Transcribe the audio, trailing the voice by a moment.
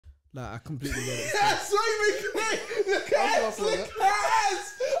Like, I completely get it. That's not even great. Look at us.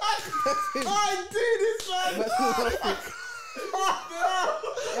 I do this, man. I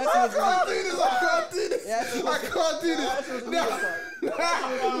can't do this.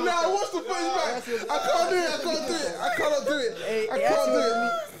 No, what's the footage back? I can't do it. I cannot do it.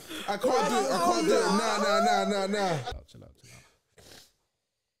 Nah. Chill out.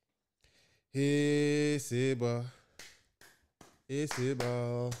 Hey, Saber.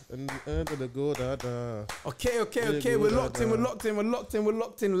 And the go da da. Okay. We're locked in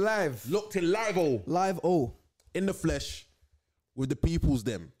live. Locked in live, Live. in the flesh with the peoples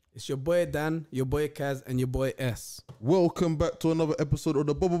them. It's your boy Dan, your boy Kaz, and your boy S. Welcome back to another episode of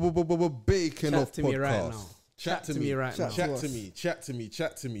the Bacon Chat Off to me right podcast. now. Chat to me right now. Chat to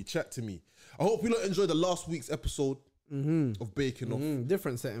me. I hope you lot enjoyed the last week's episode of Bacon Off.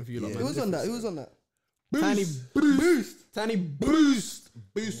 Different setting for you, lot, man. Who was on that? Tiny Boost.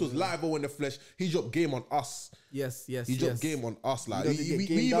 Boost was live in the flesh. He dropped game on us. Yes. He dropped game on us. Like we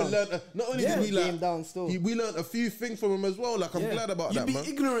game even down. learned. Not only did we game like, down still. we learned a few things from him as well. Like I'm glad about that, man. You'd be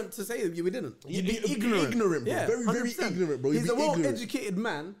ignorant to say that we didn't. You'd be ignorant, bro. Yeah, very 100%. ignorant, bro. He's a well-educated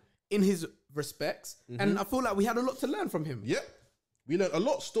man in his respects, and I feel like we had a lot to learn from him. Yep. We learned a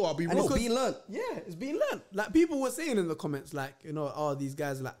lot still, I'll be real. It's been learned. Yeah, it's been learned. Like, people were saying in the comments, like, you know, oh, these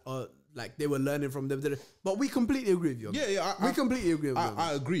guys, like they were learning from them. But we completely agree with you. Yeah. We completely agree with you.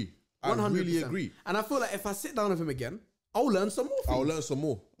 I agree. 100%. I really agree. And I feel like if I sit down with him again, I'll learn some more things. I'll learn some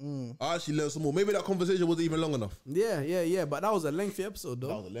more. I actually learned some more. Maybe that conversation wasn't even long enough. Yeah. But that was a lengthy episode, though.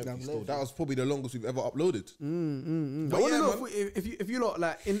 That was a lengthy still. That was probably the longest we've ever uploaded. But I want to know if you lot,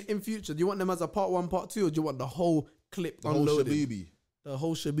 like, in future, do you want them as a part 1, part 2, or do you want the whole clip unloaded? The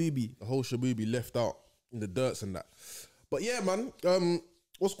whole shabibi left out in the dirts and that. But yeah, man.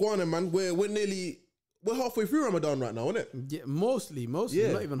 What's going on, man? We're halfway through Ramadan right now, isn't it? Yeah, mostly.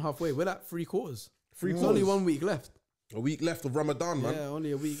 Yeah. Not even halfway. We're like 3/4. There's only 1 week left. A week left of Ramadan, man. Yeah,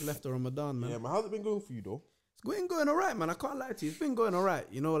 only a week left of Ramadan, man. Yeah, man. How's it been going for you, though? It's going all right, man. I can't lie to you. It's been going all right.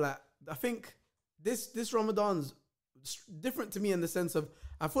 You know, like, I think this Ramadan's different to me in the sense of,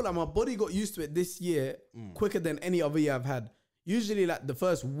 I feel like my body got used to it this year quicker than any other year I've had. Usually, like, the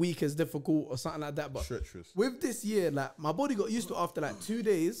first week is difficult or something like that. But treacherous. With this year, like, my body got used to it after like 2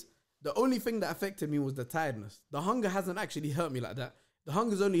 days. The only thing that affected me was the tiredness. The hunger hasn't actually hurt me like that. The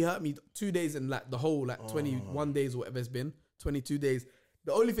hunger's only hurt me 2 days in like the whole like 21 days or whatever it's been, 22 days.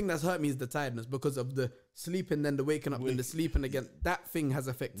 The only thing that's hurt me is the tiredness because of the sleeping, then the waking up, then the sleeping again. That thing has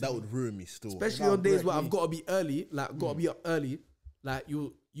affected That me. would ruin me still. Especially on days where I've got to be early, like got to be up early. Like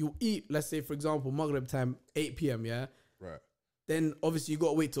you eat, let's say for example, Maghrib time, 8 p.m, yeah? Right. Then obviously you got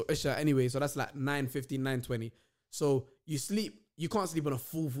to wait till Isha anyway, so that's like 9:15, 9:20. So you sleep, you can't sleep on a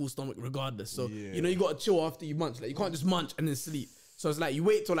full stomach regardless. So, you know, you got to chill after you munch. Like, you can't just munch and then sleep. So it's like you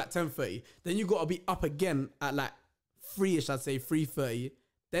wait till like 10:30. Then you got to be up again at like 3-ish, I'd say 3:30.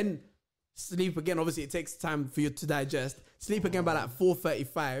 Then sleep again. Obviously, it takes time for you to digest. Sleep again by like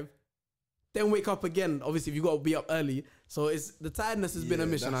 4:35. Then wake up again. Obviously, if you got to be up early. So it's the tiredness has been a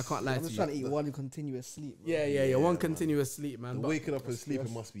mission. I can't lie to you. I'm just trying to eat one continuous sleep. Bro. Yeah. One continuous sleep, man. Waking up and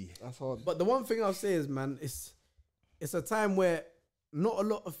sleeping must be. That's hard. But the one thing I'll say is, man, it's a time where not a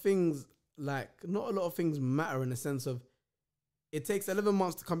lot of things matter in the sense of it takes 11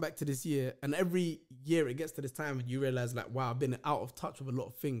 months to come back to this year, and every year it gets to this time and you realize like, wow, I've been out of touch with a lot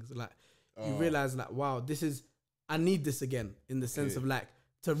of things. Like you realize like, wow, I need this again in the sense of like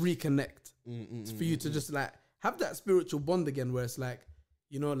to reconnect, for you to just like have that spiritual bond again where it's like,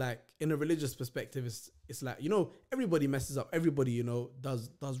 you know, like in a religious perspective, it's like, you know, everybody messes up, everybody, you know, does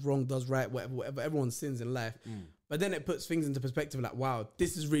wrong, does right, whatever, everyone sins in life. But then it puts things into perspective like, wow,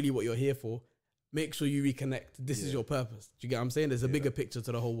 this is really what you're here for. Make sure you reconnect. This is your purpose. Do you get what I'm saying? There's a bigger picture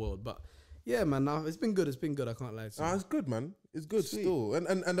to the whole world. But yeah, man, it's been good. I can't lie to you. It's good, man. It's good still.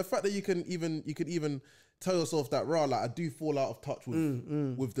 And the fact that you can even tell yourself that, like, I do fall out of touch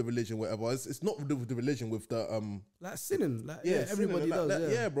with the religion, whatever. It's not with the religion, with the like sinning. Like, sinning, everybody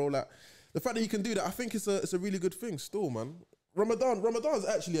does. Yeah, bro. Like the fact that you can do that, I think it's a really good thing still, man. Ramadan is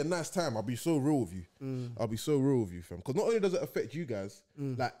actually a nice time. I'll be so real with you. I'll be so real with you, fam. Because not only does it affect you guys,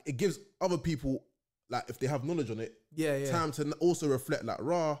 like it gives other people, like if they have knowledge on it, time to also reflect. Like,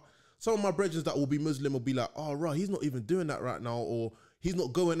 some of my brethren that will be Muslim will be like, oh, he's not even doing that right now, or he's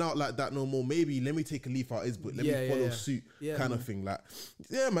not going out like that no more. Maybe let me take a leaf out his book. Let me follow suit, kind of thing. Like,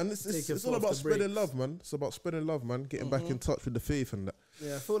 yeah, man. It's all about spreading love, man. It's about spreading love, man. Getting back in touch with the faith and that.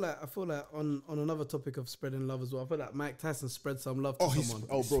 Yeah, I feel like on another topic of spreading love as well. I feel like Mike Tyson spread some love to someone.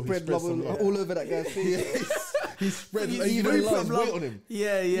 He spread love some love all over that guy's face. He spread he love weight on him.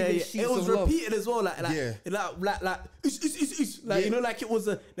 Yeah. It was repeated as well. Like, Like, you know, like it was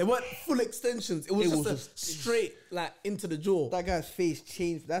they weren't full extensions. It was It just was a straight, like, into the jaw. That guy's face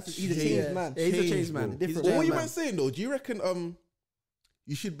changed. He's a changed man. Yeah, he's a Changed, changed man. bro. He's a Different But what changed you man. man saying though? Do you reckon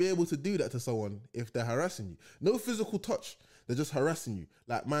you should be able to do that to someone if they're harassing you? No physical touch. They're just harassing you.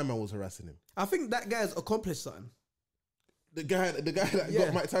 Like my man was harassing him. I think that guy's accomplished something. The guy that Yeah.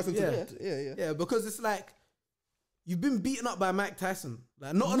 got Mike Tyson to Yeah. Yeah. Yeah, because it's like you've been beaten up by Mike Tyson.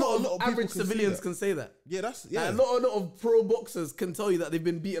 Like not a Not lot of people average can see civilians that. can say that. Yeah, that's Like, a lot of pro boxers can tell you that they've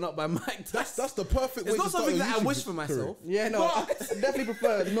been beaten up by Mike Tyson. That's the perfect way It's not to start something your that I YouTube wish for myself. Yeah, no, I definitely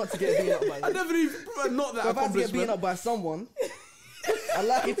prefer not to get beaten up by I you. definitely prefer not that If I had to get beaten accomplishment. up by someone, I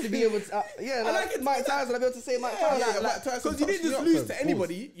like it to be able to. like it to Mike be Tyson. I'd be able to say Mike Yeah, Tyson. Mike Tyson because you didn't touched just me up, lose fam. to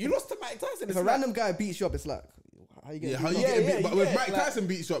anybody. You lost to Mike Tyson. If It's a like- random guy beats you up, it's like, how you Yeah, get? how you beat up? get yeah, beat? But you with get, Mike like- Tyson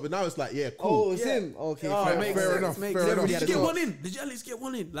beats you up, but now it's like, yeah, Oh, cool. it's Yeah. him. Okay, Oh, fair, it makes fair sense, enough. makes fair sense. enough. Did you get Fair one in? Did you at least get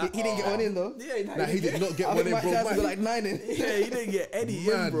one in? Like, He didn't get one in though. Yeah, Nah, he did not get I one think in, Mike bro. Tyson got like 9 in. Yeah, he didn't get any in,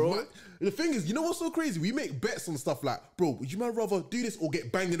 Man, bro. man. The thing is, you know what's so crazy? We make bets on stuff like, bro, would you man rather do this or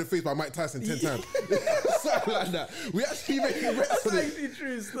get banged in the face by Mike Tyson 10 times? Something like that. We actually make bets That's on it. actually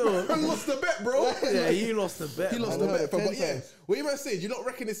true still. And lost the bet, bro. Yeah, he lost the bet. He lost man. the bet. But 10 yeah, times. what you man saying? You don't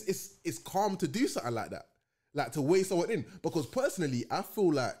reckon it's calm to do something like that? Like to weigh someone in? Because personally, I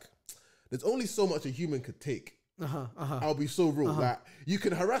feel like there's only so much a human could take. I'll be so real. Like you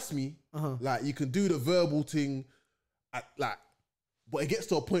can harass me, like you can do the verbal thing, but it gets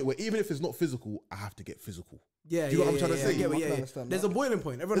to a point where even if it's not physical, I have to get physical. Yeah, Do you know what I'm trying to say? I get what- I can yeah. understand There's that. a boiling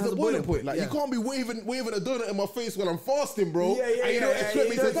point. Everyone There's has a boiling point. Like yeah. you can't be waving a donut in my face when I'm fasting, bro. Yeah, yeah, And you don't yeah, expect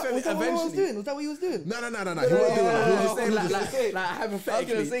me yeah, to. yeah. Was that what he was Eventually. doing? Was that what he was doing? No. He wasn't doing I that. was saying, like I was gonna say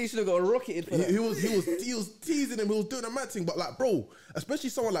hypothetically. you should have got rocketed for that. He was teasing him. He was doing a mad thing, but like, bro, especially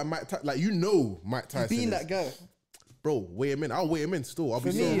someone like Mike, like you know Mike Tyson. Being is- that guy. bro, weigh him in. I'll weigh him in still. I'll For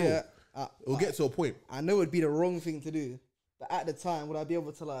be so me, real. yeah, It'll get to a point. I know it'd be the wrong thing to do, but at the time, would I be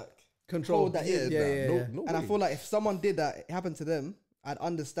able to like Control. hold that in? No And I way. feel like if someone did that, it happened to them, I'd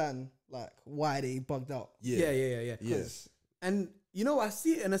understand like why they bugged out. Yeah. Yeah. 'Cause And you know, I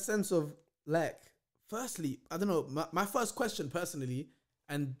see it in a sense of like, firstly, I don't know, my first question personally,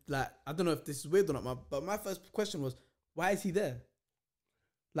 and like, I don't know if this is weird or not, but my first question was, why is he there?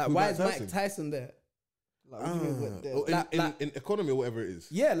 Like, Who, why Mike is Mike Tyson? Tyson there? like, what do you mean with Oh, that? in economy or whatever it is.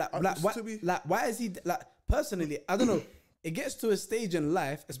 Yeah, to be- like, why is he like? Personally, I don't know. It gets to a stage in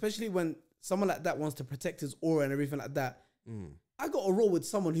life, especially when someone like that wants to protect his aura and everything like that. I got to roll with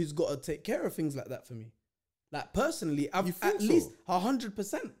someone who's got to take care of things like that for me. Like personally, I've You think at so? least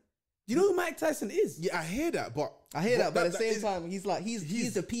 100%. Do you know who Mike Tyson is? Yeah, I hear that, but I hear that, but at the that same is- time, he's like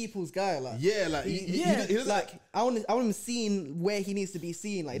he's the people's guy. Like yeah, like he doesn't like I want him seen where he needs to be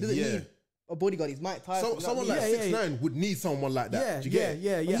seen. Like he doesn't Yeah. need a bodyguard. He's Mike Tyson. you know someone what I like mean? 6ix9ine would need someone like that. Yeah, Do you get it?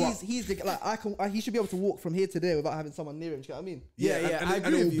 yeah. He's the like he should be able to walk from here to there without having someone near him. Do you know what I mean? Yeah, and, I and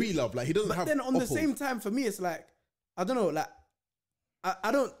agree it with will you. be love. Like he doesn't But have. then on the oppos. same time, for me, it's like I don't know, like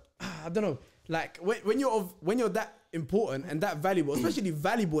I don't know, like when you're that important and that valuable, especially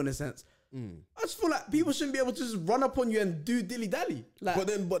valuable in a sense. I just feel like people shouldn't be able to just run up on you and do dilly dally. Like,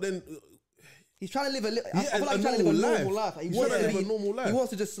 But then, He's trying to live a Yeah, I feel like a he's trying to live a normal normal life. life. Like, He's wants trying to to live a be- normal life. He wants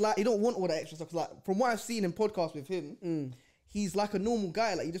to just he don't want all that extra stuff. Like from what I've seen in podcasts with him, he's like a normal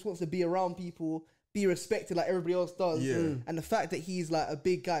guy. Like he just wants to be around people, be respected like everybody else does. Yeah. And the fact that he's like a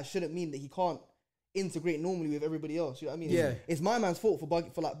big guy shouldn't mean that he can't integrate normally with everybody else. You know what I mean? Yeah. It's my man's fault for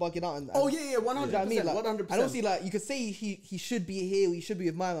bugging out. And, oh yeah, 100%, you know what I mean? Like, 100%. I don't see like you could say he should be here, he should be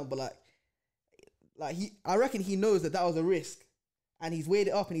with my man, but I reckon he knows that was a risk, and he's weighed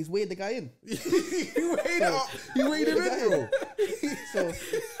it up and he's weighed the guy in. he weighed it up. He weighed him in, bro. So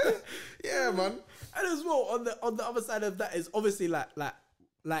Yeah, man. And as well, on the other side of that is obviously like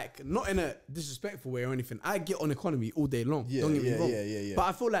not in a disrespectful way or anything. I get on economy all day long. Yeah, don't get me yeah, wrong. yeah. But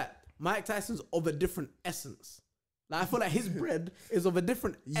I feel like Mike Tyson's of a different essence. Like I feel like his bread is of a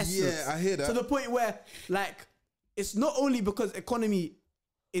different essence. Yeah, I hear that. To the point where like it's not only because economy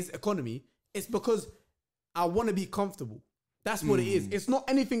is economy, it's because I want to be comfortable. That's what it is. It's not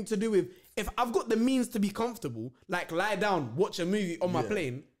anything to do with if I've got the means to be comfortable, like lie down, watch a movie on my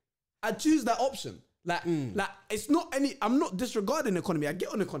plane, I choose that option. Like it's not any. I'm not disregarding economy. I get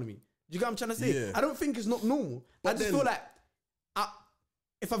on economy. Do you get what I'm trying to say? Yeah. I don't think it's not normal. I just then- feel like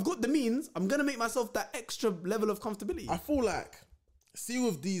if I've got the means, I'm gonna make myself that extra level of comfortability. I feel like, see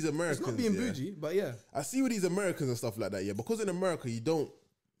with these Americans, It's not being yeah, bougie, but yeah. I see with these Americans and stuff like that, yeah, because in America you don't,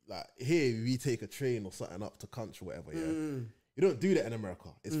 like, here we take a train or something up to country, whatever, yeah. You don't do that in America.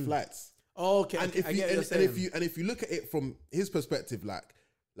 It's flights. Oh, okay. And okay, if I you get what and you're saying. if you look at it from his perspective, like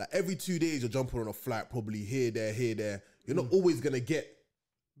every 2 days you're jumping on a flight, probably here, there. You're not always gonna get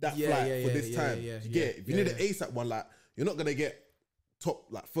that Yeah, flight yeah, for yeah, this yeah, time. yeah, you get it? If you yeah, need an ASAP one, like you're not gonna get top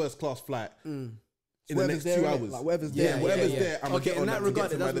like first class flight in the Whatever's next 2 there, innit? hours. Like whatever's Yeah, there. whatever's there. I'm Okay, in that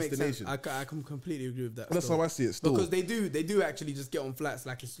regard, it to my does make sense. destination. I can completely agree with that. That's still. how I see it. Still, Because they do actually just get on flats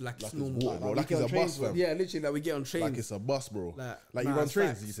like it's normal. water, bro. Like Like we it's get a on bus, trains, fam. Yeah, literally, like we get on trains. Like it's a bus, bro. Like you nah, run it's trains,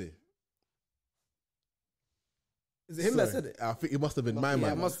 facts. did you say? Is it him that Sorry. said it? I think it must have been my Yeah,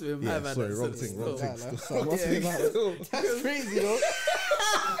 man. it must have been my Yeah, man. sorry, that wrong said it thing, wrong still. thing. That's crazy, though.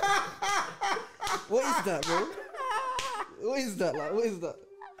 What is that, bro? What is that? Like, what is that?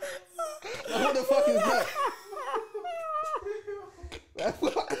 Like, what the fuck is that?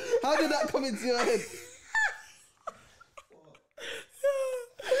 How did that come into your head?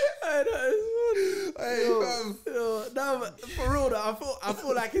 I know, it's funny. Hey, fam. No, but for real though, I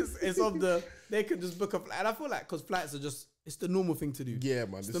feel like it's of the they could just book a flight. And I feel like because flights are just it's the normal thing to do. Yeah,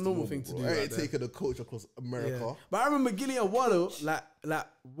 man. it's this the is normal thing to bro. do. I right ain't there. taking a coach across America. Yeah. But I remember Gilly and Wallow,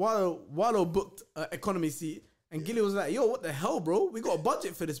 Wallow booked an economy seat. And Gilly was like, yo, what the hell, bro? We got a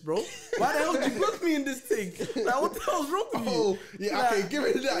budget for this, bro. Why the hell did you book me in this thing? Like, what the hell's wrong with you? Oh, yeah, like, okay, give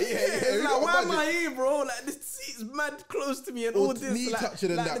it that. Yeah, it's we like, got a why am budget. I here, bro? Like, this seat's mad close to me and all this. knee like, touching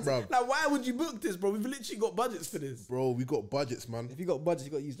and like, that, this- bruv. Like, why would you book this, bro? We've literally got budgets for this. Bro, we got budgets, man. If you got budget,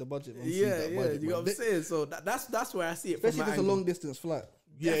 you got to use the budget, man. Yeah, that yeah, budget, you know man. what I'm saying? So that's where I see it Especially from if my it's a angle. long distance flight.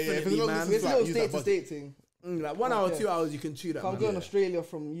 Yeah, if it's Definitely, long man. distance It's a flight, little use that state to budget. state thing. Like 1 hour, Okay. 2 hours, you can chew that, If I'm man. going Australia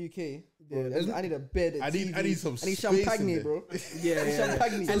from UK, bro, I need a bed. I need some I need space in champagne, there. bro. Yeah, yeah.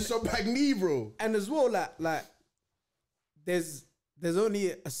 Champagne. Some champagne, bro. And as well, like there's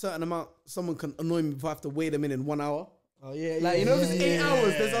only a certain amount someone can annoy me before I have to wait them in 1 hour. Oh yeah, Like, yeah, you know, yeah, if it's yeah. 8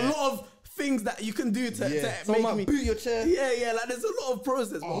 hours, there's a lot of things that you can do to Someone make might me boot your chair. Yeah, yeah, like there's a lot of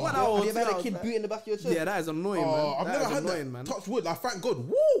process. But 1 hour, Have you ever had 2 a hours, kid like- boot in the back of your chair? Yeah, that is annoying, man. Oh, I've That never is had annoying, that. man. Touch wood. I thank God.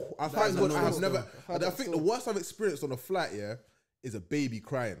 Woo! I thank is God. annoying I've still. never. had I that think still. the worst I've experienced on a flight, is a baby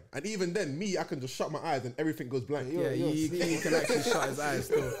crying. And even then, me, I can just shut my eyes and everything goes blank. Yeah, he can actually shut his eyes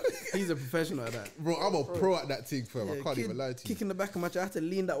still. He's a professional at that. Bro, I'm a pro at that thing, fam. I Yeah, can't kid even lie to you. Kicking the back of my chair, I had to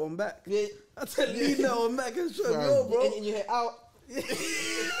lean that one back. Yeah. I had to lean that one back and show him, Fam. yo, bro. And you hear out.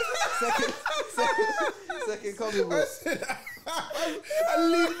 second coming, bro. I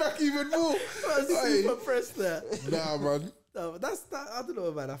lean back even more. I was Hey. super pressed there. Nah, man. No, but that's that. I don't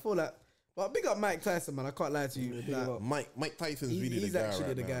know, man. I feel like, but big up Mike Tyson, man. I can't lie to you. big Like, up. Mike Tyson's He's- really he's the guy actually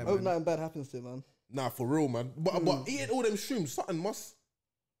right the now, guy, man. I hope nothing bad happens to him, man. Nah, for real, man. But eating all them shrooms, something must.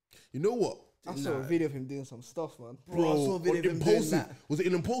 You know what? I saw a video of him doing some stuff, man. Bro, I saw a video of him doing Impulsive. that. Was it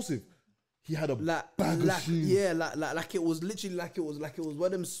an impulsive? He had a like, bag of like shrooms. yeah, like it was literally like it was one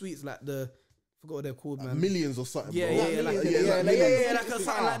of them sweets, like the forgot what they're called, man. Millions or something. Yeah, bro. yeah, yeah, like, millions, yeah, like like, yeah, millions. yeah, like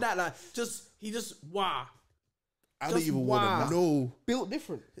something like that. Like he just wow. I don't Just even wow. want to know. Built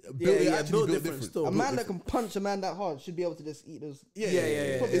different. It yeah, actually built built different still. A Built man that different. can punch a man that hard should be able to just eat those. Yeah, Yeah,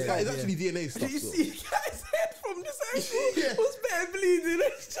 It's yeah, actually DNA stuff. Did you though. see guy's head from this angle? Yeah. Was bare bleeding.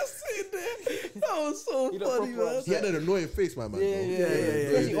 It's just sitting there. That was so You know, funny, proper man. He had an annoying face, my man. Yeah, bro. yeah,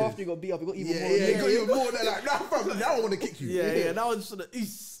 Especially yeah. after you got beat up, you got even Yeah, more. yeah, he got even more than like, nah, fam, now I want to kick you. Yeah, that was sort of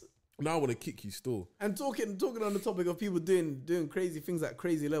east. Now I want to kick you still. And talking on the topic of people doing crazy things at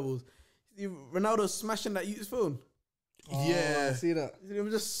crazy levels. Ronaldo smashing that youth's phone. Oh, Yeah. I see that. It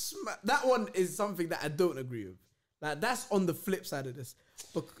was just that one is something that I don't agree with. Like that's on the flip side of this.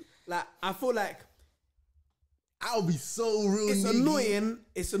 But like I feel like I'll be so real. it's needy.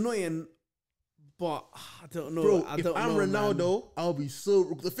 annoying, but I don't know. Bro, I if don't I'm know, man. Ronaldo, I'll be so.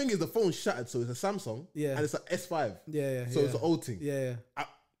 The thing is, the phone's shattered, so it's a Samsung. Yeah. And it's an S5. Yeah, So it's an old thing. Yeah.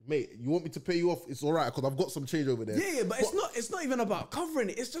 Mate, you want me to pay you off? It's all right, because I've got some change over there. Yeah, but it's not even about covering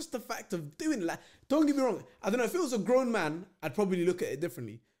it. It's just the fact of doing it. Like, don't get me wrong. I don't know. If it was a grown man, I'd probably look at it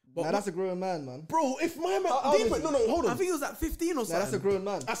differently. But Nah, that's a grown man, man. Bro, if my man. How old is he? No, hold I on. think it was at 15 or Nah, something. that's a grown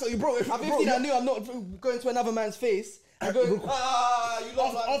man. I saw you, bro. If, At 15, I knew I'm not going to another man's face and going, you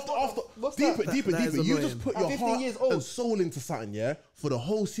lot like, after, what's deeper, that? deeper. That is You annoying. just put At your 15 heart years old. and soul into something, yeah. For the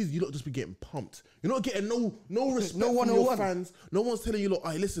whole season, you lot just be getting pumped. You're not getting no respect No from your 101. fans. No one's telling you, look,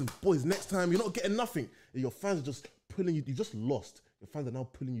 hey, listen, boys, next time you're not getting nothing. Your fans are just pulling you. You just lost. Your fans are now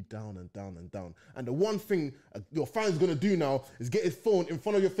pulling you down and down and down. And the one thing your fans gonna do now is get his phone in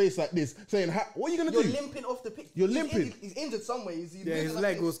front of your face like this, saying, what are you gonna You're do? limping off the pitch. You're He's limping. Injured. He's injured somewhere. He's Yeah, bleeding his like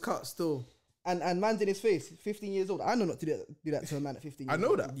leg this. was cut still. And man's in his face. 15 years old. I know not to do that to a man at 15 years I know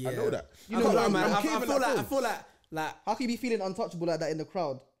old. that. Yeah. I know that. I don't know, I'm man. I caving feel that like phone. How can you be feeling untouchable like that in the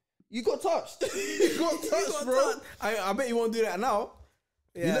crowd? You got touched. You got touched, bro. I bet you won't do that now.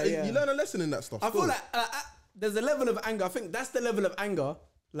 Yeah, You learn a lesson in that stuff. I feel still. like there's a level of anger. I think that's the level of anger.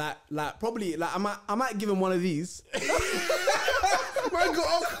 Like probably like I might give him one of these. Man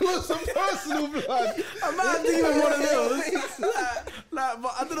got up close and personal, blood. I might have to give him one of those.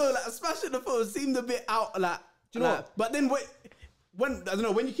 But I don't know. Like smashing the phone seemed a bit out. Like Do you know what? But then when I don't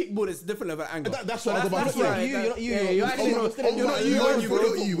know, when you kick ball, it's a different level of anger. That's what I was about to You're not say. you. You're not you. Yeah, You're you're not actually you. not- You're you're not you not when you play Not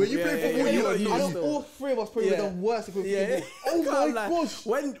football. you. When you play football, yeah, you yeah, are yeah, I not. know all three of us probably Yeah. the worst if we Yeah, play yeah. football. Oh Can't my lie. gosh.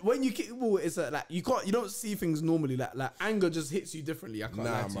 When you kick the ball, it's like you don't see things normally. Like anger just hits you differently. I can't Nah,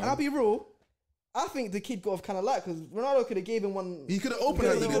 lie to man. you. And I'll be real. I think the kid got off kind of light because Ronaldo could have gave him one. He could have opened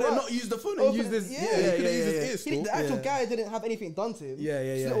Yeah, it. He He could could have have. not used the phone and Open used it, this. yeah. He could have used his yeah. ears still. The actual Yeah. guy didn't have anything done to him. Yeah,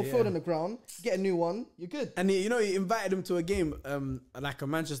 yeah, Just yeah, a little yeah. fold on the ground. Get a new one. You're good. And he invited him to a game, like a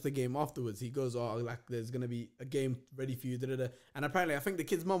Manchester game afterwards. He goes, "Oh, like there's gonna be a game ready for you." Da, da, da. And apparently, I think the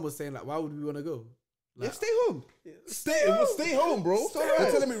kid's mum was saying, like, "Why would we want to go?" Yeah, Like, stay home. Stay home, bro. So You're right.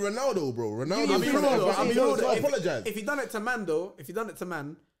 telling me Ronaldo, bro. Ronaldo. You I need mean, to no, know, I mean, no, I if- apologize. If he done it to man, though, if he done it to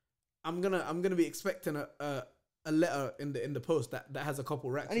man, I'm gonna be expecting a letter in the post that has a couple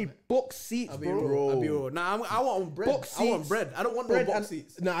racks. I on need it. box seats, I'll be bro. real. I'll be real. Nah, I want bread. Box I want seats. bread. I don't want Bread no box and-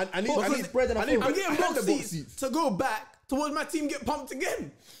 seats. Nah, I need. Box I seats, need bread and a I need phone. I'm getting and box the seats to go back towards my team get pumped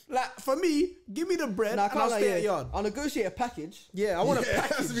again. Like for me, give me the bread Nah, I and can't I'll lie, stay yeah. at yard. I'll negotiate a package. Yeah, I want a Yeah,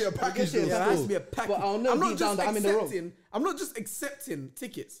 package. it has to be a package. Yeah, Yeah, though, it has still. to be a package. But I'll know I'm not deep just down that I'm in the wrong. accepting. I'm not just accepting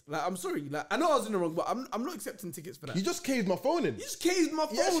tickets. Like I'm sorry. Like I know I was in the wrong, but I'm not accepting tickets for that. You just caved my phone in. You just caved my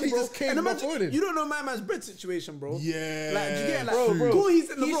phone, Yes, he bro. just caved And my imagine- phone in. You don't know my man's bread situation, bro. Yeah, Like, do you get it? Like, bro. Cool, he's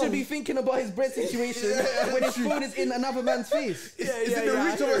in the He wrong. should be thinking about his bread situation when his phone is in another man's face. Yeah, It's in the I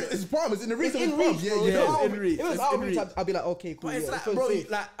reach hear of it. his palm. It's in the reach It's of his in palm. reach, Yeah, bro. yeah. Yeah, If it's in reach. If it was It's out in of reach, reach. I'd be like, okay, cool. But it's yeah, like, phone's bro,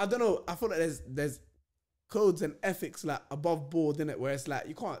 safe. like I don't know. I feel like there's codes and ethics like above board in it, where it's like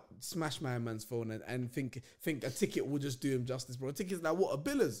you can't smash my man's phone and think a ticket will just do him justice, bro. A ticket's like what a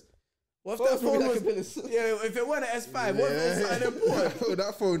billers. What if that Phone's phone probably was? like a Billers. Yeah, if it weren't an S5, what if it was something important? Bro,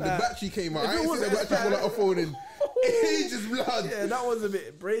 that phone, the battery came out. if I it ain't was seen the battery S5 pull out a phone in ages, blood. Yeah, that was a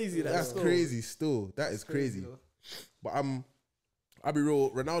bit brazy. That's still. crazy. Still, that is crazy. But I'll be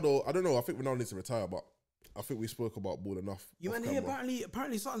real. Ronaldo, I don't know. I think Ronaldo needs to retire, but I think we spoke about ball enough. You off man here camera.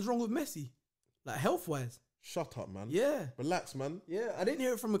 apparently something's wrong with Messi, like health wise. Shut up, man. Yeah, Relax, man. yeah. I didn't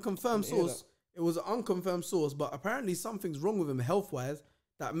hear it from a confirmed Didn't hear source. It was an unconfirmed source, but apparently something's wrong with him health wise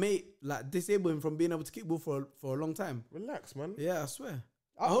that may like disable him from being able to kick ball for a long time. Relax, man. Yeah, I swear.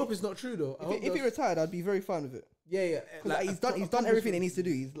 I hope it's not true though. I hope If he that's- retared, I'd be very fine with it. yeah, Like, he's done everything he needs to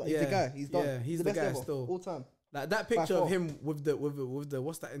do. He's like he's the Yeah, guy. He's done. yeah, he's the best guy ever, still. all time. Like that picture of far. him with the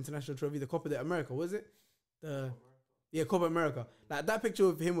what's that international trophy? The Copa de America, was it? Copa America. Like that picture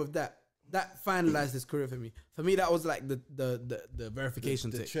of him with that finalized his career for me. For me, that was like the verification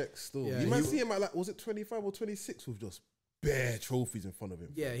The tick. check still. Yeah, you might he- see him at like, was it 25 or 26 with just bare trophies in front of him?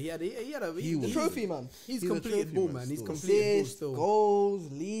 Yeah, he had a He was- Trophy man. He's he's a completed trophy ball, man man. He's still. completed ball Assists, still.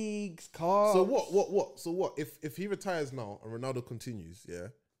 goals, leagues, cars. So what? So what? If he retires now and Ronaldo continues, yeah,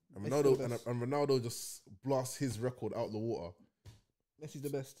 and Messi's Ronaldo the and, best. and Ronaldo just blasts his record out the water. Messi's the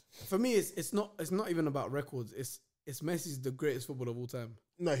best. For me, it's not even about records. It's Messi's the greatest footballer of all time.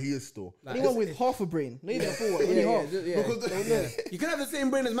 No, he is still. Like, Anyone with half a brain, not even a full one, yeah, only yeah, half. yeah. Because- Yeah. You can have the same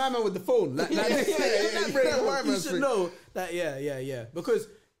brain as my man with the phone. Like, Yeah, this, yeah, like, yeah, that you brain, can have my you man's should brain. know that. Yeah. Because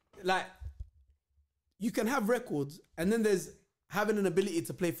like you can have records, and then there's having an ability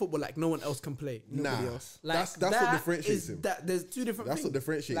to play football like no one else can play. Nah, else. Like that's what that differentiates is him. there's two different. That's what things.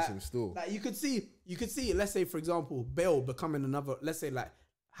 differentiates Like- him still. Like you could see. Let's say for example, Bale becoming another. Let's say like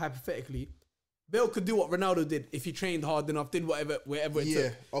hypothetically, Bale could do what Ronaldo did if he trained hard enough, did wherever it Yeah,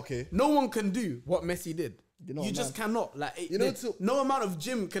 took. okay. No one can do what Messi did. You're not You a just man. cannot. Like You know, no amount of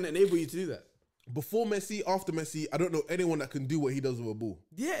gym can enable you to do that. Before Messi, after Messi, I don't know anyone that can do what he does with a ball.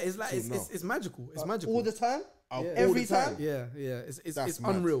 Yeah, it's like So no. it's magical. It's magical. All the time. All Every the time. time? Yeah. It's That's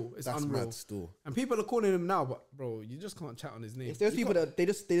mad. unreal. It's That's unreal. mad still. And people are calling him now, but bro, you just can't chat on his name. If there's people that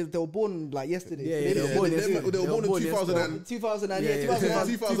they were born like yesterday. Yeah, so yeah, they they were were born born yesterday. They were born in 2000 yesterday. and 2000 and Yeah, yeah, yeah,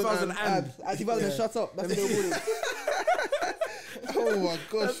 2000 2000 and 2000 shut up. That's what they were born. oh my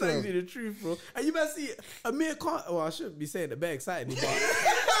gosh, That's fam. actually the truth, bro. And you must see Amir can't. Well, I shouldn't be saying it very excitedly, but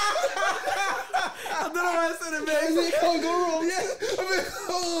I don't know why I said it very excitedly. Can't go wrong. Yeah, I mean,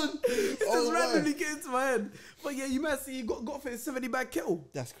 hold on. It just Oh, randomly came into my head. But yeah, you must see he got for his 70 bag kettle.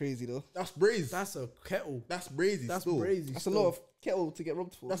 That's crazy though. That's brazy. That's a kettle. That's brazy. That's still. crazy. That's a lot of kettle to get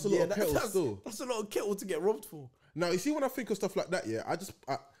robbed for. That's a lot of kettle that's, still. that's a lot of kettle to get robbed for. Now you see when I think of stuff like that, yeah,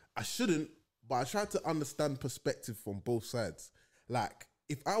 I shouldn't, but I try to understand perspective from both sides. Like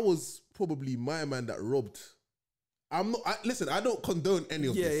if I was probably my man that robbed, I'm not. Listen, I don't condone any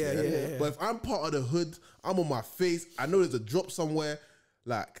of this. Yeah. But if I'm part of the hood, I'm on my face. I know there's a drop somewhere.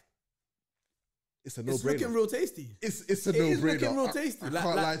 Like it's a no It's brainer. looking real tasty. It's a It no is brainer. looking real tasty. I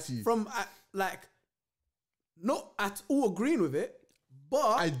can't lie to you. From like, not at all agreeing with it, but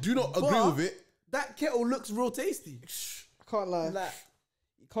I do not agree with it. That kettle looks real tasty. I can't lie. Like,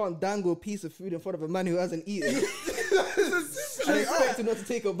 can't dangle a piece of food in front of a man who hasn't eaten. And expect him not to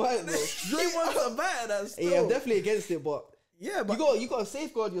take a bite, though. He wants a bite of that stuff. Yeah, I'm definitely against it, but Yeah, but you got to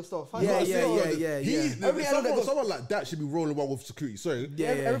safeguard yourself. yeah. Someone like that should be rolling one with security. Sorry.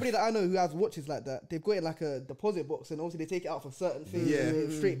 Everybody that I know who has watches like that, they've got it in like a deposit box, and obviously they take it out for certain things, and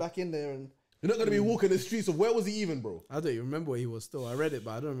then straight back in there. And You're not gonna be walking the streets of where was he even, bro? I don't even remember where he was still. I read it,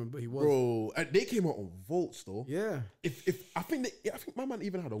 but I don't remember where he was. Bro, and they came out on volts though. Yeah. If I think my man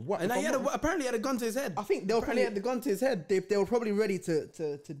even had a what? And apparently he had a gun to his head. I think they were Apparently probably he had the gun to his head. they were probably ready to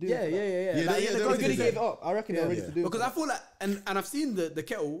do. Yeah. it. Yeah, Like, he had the gun to They his gave head. it up. I reckon they were ready to do. Because it. I feel like, and I've seen the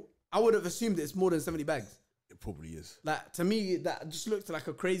kettle. I would have assumed it's more than 70 bags. It probably is. Like, to me, that just looks like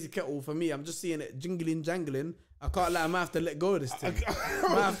a crazy kettle for me. I'm just seeing it jangling. I can't lie, I might have to let go of this thing. I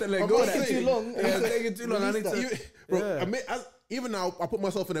might have to let go of that taking thing. too long. Yeah, it's taking too long. I need Release to... Bro, Yeah. even now, I put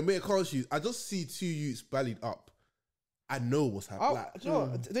myself in a mere car shoes. I just see two youths bellied up. I know what's happening. Like, Do you know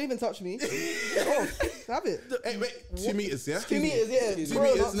what? Don't even touch me. Get off. Have it. hey, wait, 2 meters, yeah? 2 meters, yeah. 2 Bro,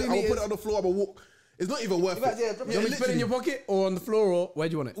 meters. not 2 I'll put meters. it on the floor. I'm gonna walk. It's not even worth fact, it. yeah, drop it. You want me to put it in your pocket or on the floor or where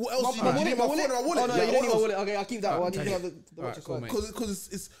do you want it? What else? My do you need my phone or my wallet? Oh no, Like, you don't what need my else? wallet. Okay, I'll keep that one. You okay. can have the Alright, watch. cool, Fine. mate. Because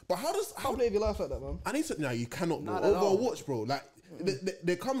it's. But how does Can't play with your life like that, man. I need to. No, you cannot, bro. Not at Over a all. watch, bro. Like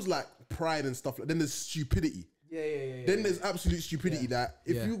there comes like pride and stuff. Then there's stupidity. Yeah. Then there's absolute stupidity that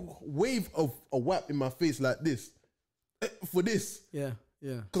if Yeah. you wave a whap in my face like this for this, Yeah.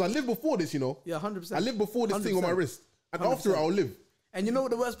 because I lived before this, you know. Yeah, 100%. I lived before this thing on my 100%. wrist, and after it, I'll live. And you know what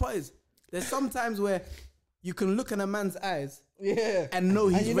the worst part is? There's some times where you can look in a man's eyes Yeah. and know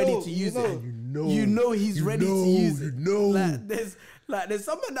he's you ready know- to you use know. it. You know he's You ready know, to use you it. know. There's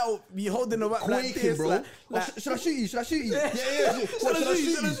someone that will be holding a whap like Quaking, this, bro. like, Should I shoot you? Should I shoot you? yeah. What, should I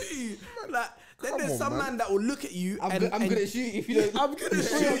shoot Should I shoot you? Like, then Come there's on, some man. man that will look at you I'm and gonna shoot you if you don't. I'm gonna Bro,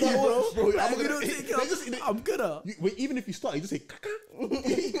 shoot you, that bro. works, bro. Like, I'm if you gonna- don't take they it just- off, I'm gonna. Wait, even if you start, you just say,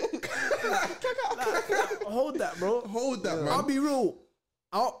 Hold that, bro. hold that, man. I'll be real.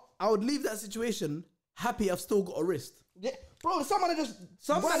 I would leave that situation happy I've still got a wrist. Yeah. Bro, someone just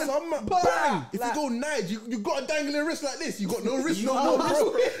Some man, bang! If you go Nige, you got a dangling wrist like this. You got no wrist no more,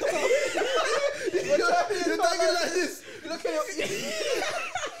 bro. You're dangling like this. Look at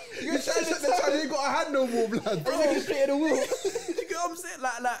it. You're trying to you got a hand no more, blood. Bro, looking straight at the wheel. You get what I'm saying?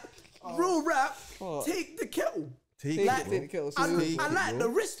 Like real rap. Take the kettle. Take Take Like, it, take the kettle. I, seriously. I like the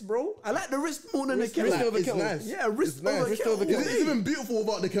wrist, bro. I like the wrist more than Wrist- the kettle. wrist over It's kettle. nice. Yeah, wrist It's nice. over Wrist kettle. over kettle. It's even beautiful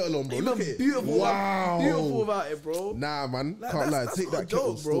without the kettle on, bro. Even Look at it. beautiful. Wow. Beautiful without it, bro. Nah, man. Like, Can't lie. that's Take not that a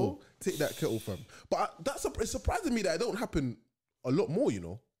kettle, joke, bro. bro. Take that kettle, fam. But it's surprising me that it don't happen a lot more, you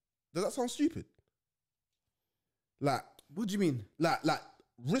know? Does that sound stupid? Like What do you mean?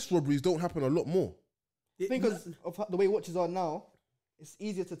 wrist robberies don't happen a lot more. I think because of the way watches are now, it's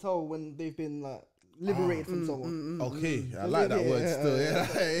easier to tell when they've been like liberated from someone. Okay, I like that word yeah,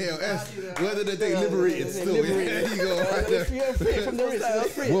 still. Yeah, Word of the day, liberated yeah, still. liberated. Yeah, there you go. Right there. Free it from the wrist. You know,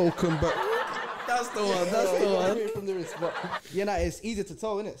 free it. Welcome back. That's the one. That's the Free one. it from the wrist. But yeah, nah, it's easier to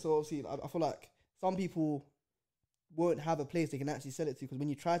tell, innit? So obviously, I feel like some people won't have a place they can actually sell it to because when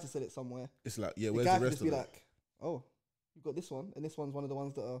you try to sell it somewhere, It's like, yeah, the where's guy the can rest just of be them? like, "Oh, you got this one, and this one's one of the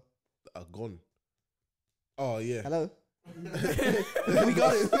ones that are Are gone. Oh yeah, hello." We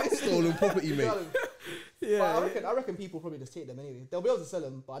got it. stolen property, mate. Yeah. But I reckon people probably just take them anyway. They'll be able to sell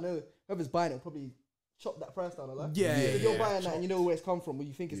them, but I know whoever's buying it will probably chop that price down a lot. Yeah, If you're yeah, buying that and you know where it's come from, or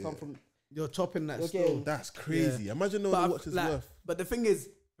you think it's come from, You're chopping that You're still. getting- That's crazy. Imagine knowing But, what it's like, worth. but the thing is,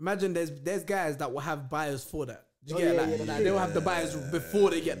 imagine there's guys that will have buyers for that. Do you Oh, get yeah, it? yeah, Like, that's they'll have the buyers before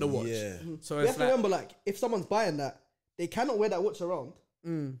they get the watch. Yeah. So you it's have to like, remember, like, if someone's buying that, they cannot wear that watch around.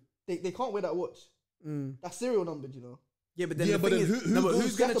 They can't wear that watch. That's serial numbered, you know. yeah, but then Yeah, the but thing then is, who no, but goes-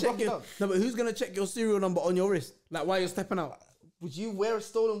 who's you gonna have to check block it your? down. No, but who's gonna check your serial number on your wrist? Like while you're stepping out? Would you wear a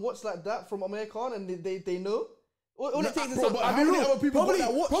stolen watch like that from American and they know? All it takes is bro, some- but I how mean, many other people got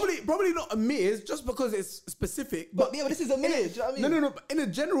that watch? Probably not a mirrors, just because it's specific. but yeah, but this is a minute. Do you know what I mean? No. But in a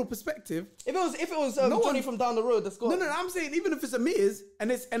general perspective, If it was No Johnny one- from down the road, that's got no. I'm saying even if it's a mirrors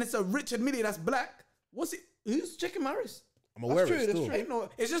and it's a Richard Millie that's black, what's it? Who's checking my wrist? I'm aware true, of it that's still. true. Ain't no,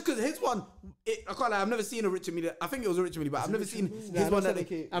 it's just because his one. I can't lie. I've never seen a Richard Millie. I think it was a Richard Millie, but I've never seen his one.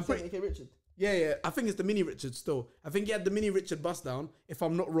 That I'm pretty. Richard. Yeah. I think it's the mini Richard still. I think he had the mini Richard bust down, if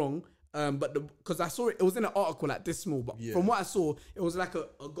I'm not wrong. But because I saw it was in an article like this small, but Yeah. from what I saw, it was like a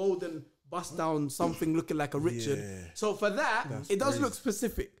golden bust down, something looking like a Richard. Yeah. So for that, That's it does crazy. look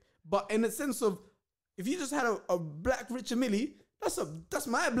specific. But in the sense of, if you just had a black Richard Millie, that's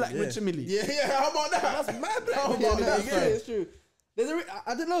my black Richard Millie. Yeah, how about that? That's my black How Richard about Millie. that, It's yeah. true, it's true.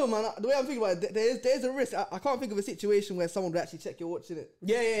 I don't know, man. The way I'm thinking about it, there's a risk. I can't think of a situation where someone would actually check your watch in it.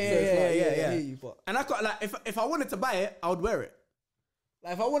 Yeah. So it's like, I hear you, but And I can't like if I wanted to buy it, I would wear it.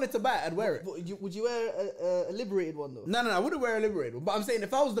 Like if I wanted to buy it, I'd wear it. Would you wear a liberated one though? No, I wouldn't wear a liberated one. But I'm saying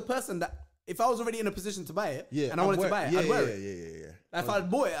if I was the person that, if I was already in a position to buy it, and I wanted to buy it, I'd wear it. Yeah. Like if I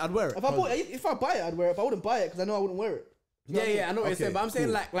bought it, I'd wear it. If I buy it, I'd wear it. If I wouldn't buy it, because I know I wouldn't wear it. Yeah, I know what you're saying, but I'm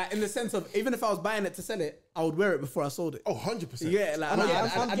saying cool. like in the sense of even if I was buying it to sell it, I would wear it before I sold it. Oh, 100%. Yeah, like I'm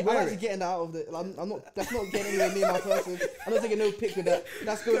I'd wear actually it. getting that out of the. I'm not. That's not getting anywhere near my person. I'm not taking no pic with that.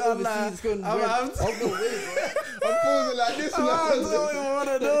 That's going overseas. It's going. I'm no way, bro. I'm pausing like this. I'm one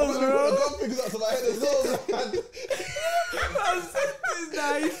of those, bro. I got fingers up to my head as well.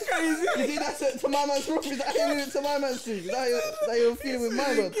 Nah, he's crazy. You think that's to my man's room? Is that how you to my man's street? Is that how you're feeling with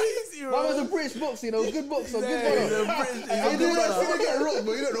my man? My man's a British boxer, you know, good boxer, good boxer. You do that shit, you get rocked,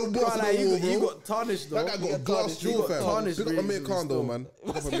 but you don't know boxing no more, bro. You got tarnished though. That guy got glass jaw, fam. tarnished Pick up Amir Khan though, man.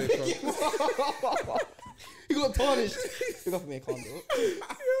 Pick up Amir Khan. He got tarnished. Pick up Amir Khan though.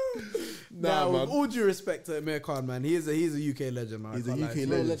 Nah, man. With all due respect to Amir Khan, man, he's a UK legend, man. He's a UK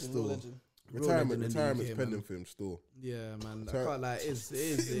legend still. Retirement's pending for him still. Yeah, man. I can't like it's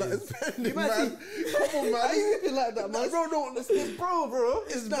pending, man. Come on, man. How you looking like that, man? Bro, no, it's bro.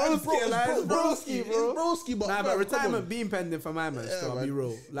 It's broski, bro. It's broski, but nah, but retirement being pending for my man. Still, I'll be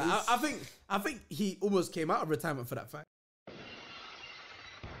real. Like I think he almost came out of retirement for that fact.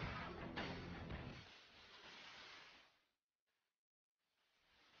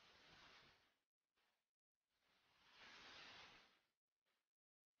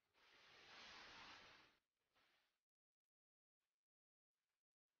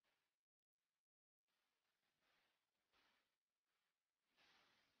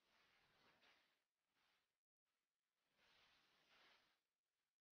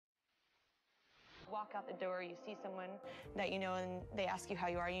 Walk out the door, you see someone that you know and they ask you how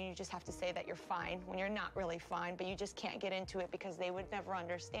you are, and you just have to say that you're fine when you're not really fine, but you just can't get into it because they would never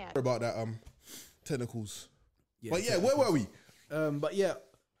understand. About that tentacles. Yeah, but yeah, where were we? But yeah,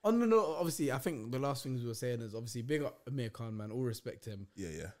 on the note, obviously, I think the last things we were saying is obviously big up Amir Khan, man. All respect to him.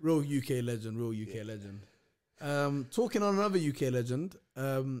 Yeah. Real UK legend, legend. Talking on another UK legend,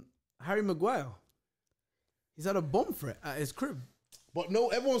 Harry Maguire. He's had a bomb threat at his crib. But no,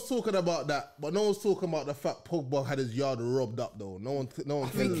 everyone's talking about that. But no one's talking about the fact Pogba had his yard robbed up though. No one thinks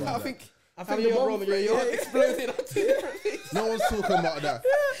about that. I think the bomb exploded on 2 different things. No one's talking about that.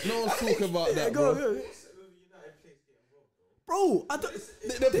 No one's talking about that, bro. Bro, I don't.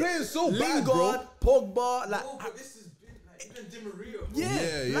 They're playing so bad, bro. Pogba, like. No, but this has been like even Di Maria. Bro.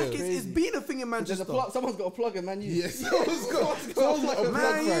 Yeah, like it's been a thing in Manchester. Someone's got a plug in Man U. Yes, someone's got a plug,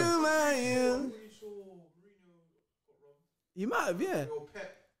 Man U. You might have, yeah.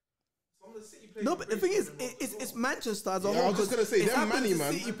 No, but the thing is, it's Manchester as a whole. I was just gonna say, they're money,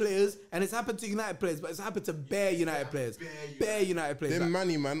 man. City players, and it's happened to United players, but it's happened to bare United players. Bare United players. Them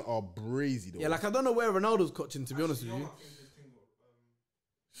money, man, are brazy though. Yeah, like I don't know where Ronaldo's coaching, to be honest with you.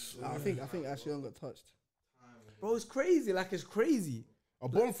 I think Ashley got touched. Bro, it's crazy. Like it's crazy. A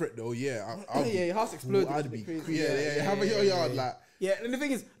bomb threat though, yeah. Yeah, your house exploded. I'd be crazy. yeah. Have a yard like. Yeah, and the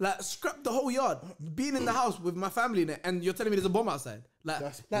thing is, like, scrap the whole yard. Being in the house with my family in it, and you're telling me there's a bomb outside.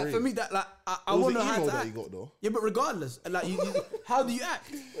 Like for me, that like I want to know how to act. You got, though. Yeah, but regardless, like, how do you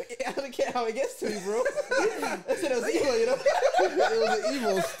act? I don't care how it gets to me, bro. I said it was evil, you know. It was an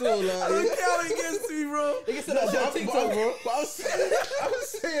evil still, like. I don't care how it gets to me, bro. It gets to that shit on TikTok, bro. But I'm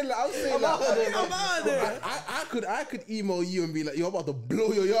saying, I'm out of there. I could email you and be like, you're about to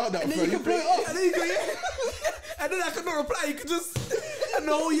blow your yard up, and then you can blow it up. And then I could not reply. You could just, and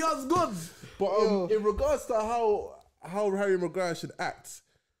the whole yard's gone. But in regards to how Harry Maguire should act,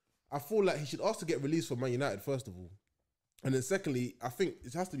 I feel like he should ask to get released from Man United first of all, and then secondly, I think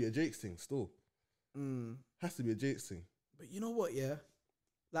it has to be a Jakes thing still. Has to be a Jakes thing. But you know what? Yeah,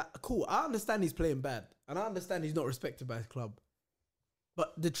 like cool. I understand he's playing bad, and I understand he's not respected by his club.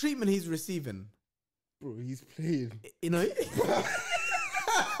 But the treatment he's receiving, bro, he's playing. You know.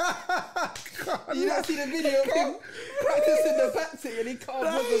 You not see the video of him practicing the batting and he can't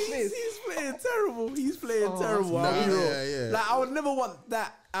move his face. He's playing terrible. He's playing terrible. Yeah. Like I would never want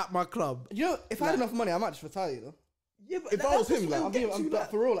that at my club. You know, if I had enough money, I might just retire. You know. Yeah, but if I was him, like, I'm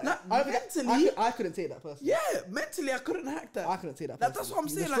for real. Like, I couldn't take that person. Yeah, mentally, I couldn't hack that. I couldn't take that person. That's what I'm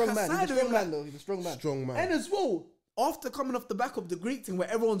saying. He's a strong man. He's a strong man, though. He's a strong man. Strong man. And as well, after coming off the back of the Greek thing, where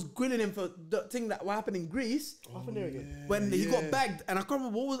everyone's grilling him for the thing that happened in Greece, when he got bagged, and I can't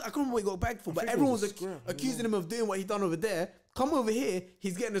remember what he got bagged for, but everyone was accusing him of doing what he done over there. Come over here,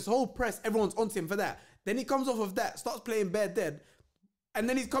 he's getting this whole press. Everyone's onto him for that. Then he comes off of that, starts playing Bare Dead, and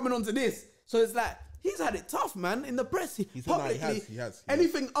then he's coming onto this. So it's like he's had it tough, man. In the press, publicly, he has.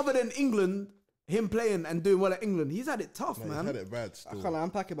 Anything other than England, him playing and doing well at England, he's had it tough, man. He's had it bad still. I can't lie,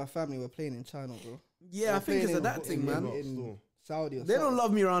 I'm packing my family. We're playing in China, bro. Yeah, I think it's a that thing, man. In Saudi or They don't something.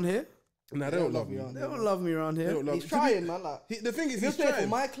 love me around here. Nah, they don't love me. around They here, don't man. love me around They here. don't love He's me. trying, man. Like, The thing is, if he was he's playing for trying.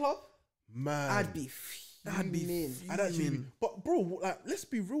 my club, Man, I'd be fuming. I'd actually be. But bro, like, let's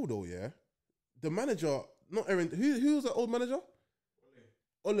be real though, yeah. The manager, not Aaron. Who was that old manager?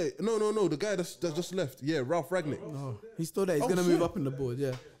 Ole. No. The guy that just left. Yeah, Ralph Ragnick. No, he's still there. He's Oh, gonna move swear. up in the board.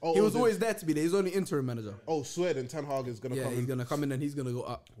 Yeah, Oh, he was the- always there to be there. He's only interim manager. Oh, swear then Ten Hag is gonna Yeah, come he's in. gonna come in and he's gonna go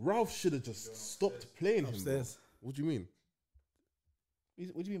up Ralph should have just stopped playing him. Bro. upstairs. What do you mean?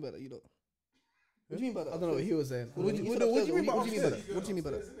 What do you mean by that? You know. What do you mean by that? I don't know what he was saying. What do you mean by What do you mean by upstairs? that? What do you mean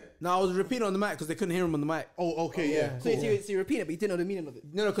by that? No, I was repeating on the mic because they couldn't hear him on the mic. Oh, okay, yeah. So you repeat it, but you didn't know the meaning of it.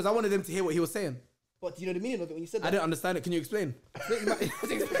 No, because I wanted them to hear what he was saying. But do you know the meaning of it when you said that? I didn't understand it. Can you explain? Okay.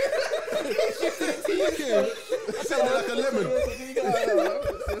 Say it like a lemon.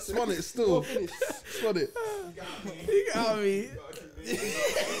 Spun it still. Spun it. You got me.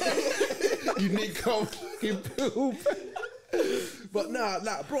 You need come. You poop. But nah,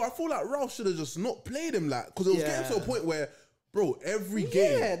 like, bro, I feel like Ralph should have just not played him, like, because it was Yeah. getting to a point where, bro, every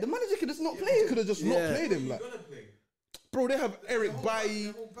game Yeah, the manager could just not play could him. have just Yeah. not played him, like, Gonna play. bro. They have Eric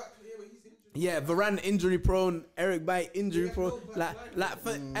Bailly. Whole back, yeah, but he's injured. Yeah, Varane injury prone, Eric Bailly injury prone, like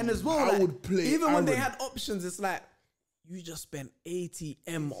for, and as well, I like, would play even when they Aaron. had options, it's like you just spent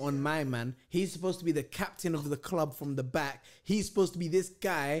 80M on my man. He's supposed to be the captain of the club from the back. He's supposed to be this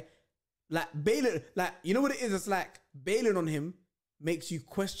guy, like bailing, like you know what it is. It's like bailing on him makes you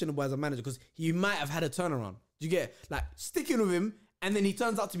questionable as a manager because he might have had a turnaround. Do you get it? Like sticking with him. And then he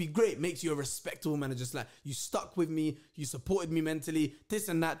turns out to be great, makes you a respectable manager. It's like, you stuck with me, you supported me mentally, this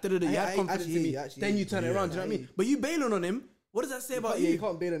and that, you had confidence in me, then you turn it around, do you know what I mean? But you bailing on him, what does that say about Yeah, you? you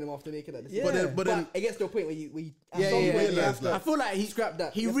can't bail on him after making that decision. Yeah. But then- it gets to a point where you at Yeah, some yeah, point yeah, you yeah. have to- I feel like he Scrap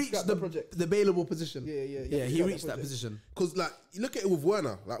that. He You have to reached scrap the that project. the bailable position. Yeah, yeah, you have Yeah, to he scrap reached that project. position. Because, like, you look at it with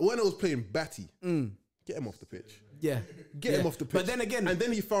Werner. Like, Werner was playing batty. Get him off the pitch. Yeah. Get him off the pitch. But then again, and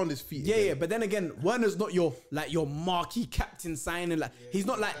then he found his feet. yeah, again. yeah. But then again, Werner's not your marquee captain signing. Like he's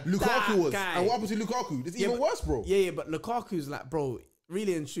not like Lukaku that was. guy. And what happened to Lukaku? It's even but- worse, bro. Yeah, yeah, but Lukaku's like, bro,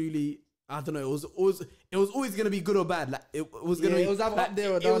 really and truly, I don't know. It was always gonna be good or bad. Like it was gonna Yeah, be. it was either like, up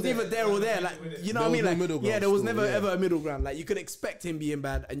there or it down was there. either there or there. Like you know There what I mean? was no Like middle yeah, ground there was still, never yeah. ever a middle ground. Like you could expect him being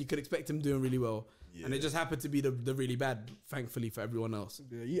bad, and you could expect him doing really well. And it just happened to be the really bad, thankfully for everyone else.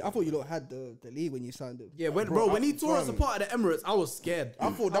 Yeah, I thought you lot had the league when you signed him. Yeah, when Bro, when he I- tore us fam. apart at the Emirates, I was scared. I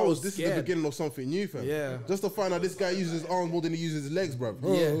thought that was this is the scared. beginning of something new, fam. Yeah. Just to find out this guy uses his arms more than he uses his legs, bro.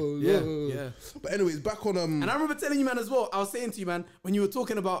 Yeah. But anyways, back on And I remember telling you, man, as well. I was saying to you, man, when you were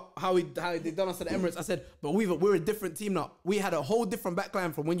talking about how they done us at the Emirates, I said, but we're a different team now. We had a whole different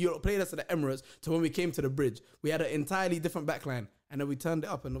backline from when you played us at the Emirates to when we came to the bridge. We had an entirely different backline, and then we turned it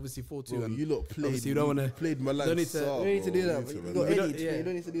up, and obviously 4-2. Bro, and you lot played. obviously you don't want to. played Milan. don't need to- Sarr, You don't need to bro. do that. You but need to You got relax. Eddie. You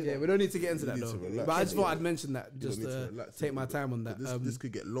don't need to do Yeah, that. we don't need to get into that need though. to relax. But I just thought I'd mention that You just need to to relax a take my bit, time on that. This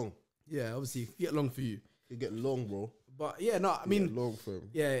could get long. Yeah, obviously get long for you. It get long, bro. But yeah, no, I Get mean, long, fam.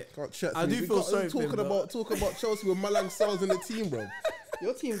 yeah, Can't chat. To I me. do We feel can't- sorry for him. talking about Chelsea with Malang Sarr's in the team, bro.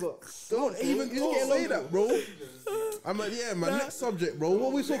 Your team got. Don't even say that, bro. I'm like, yeah, man. Next subject, bro.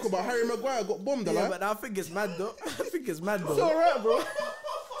 What we talk about? Harry Maguire got bombed, yeah, like. but I think it's mad though. I think it's mad It's though. alright, bro.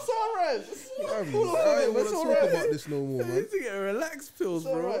 It's alright. I don't want to It's talk alright. about this no more, You man. need to get a relaxed pills,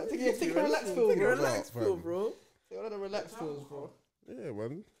 It's bro. alright. Take a relaxed pill, Take a bro. relaxed Fam. pill, bro. Take one of the relaxed pills, bro. Yeah,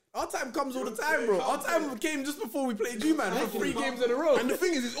 man. Our time comes all the time, bro. Our time came just before we played you, man, for 3 games in a row. And the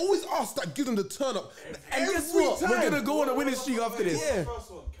thing is, it's always us that give them the turn up. And guess Every what? We're time. gonna go on a winning streak after this. Yeah.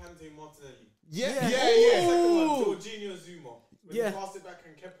 First one, Kante Martinelli. Yeah. Second one, Jorginho Zuma. When Yeah. he passed it back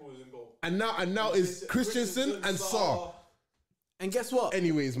and Kepa was in goal. And now it's Christensen and Sarr. And guess what?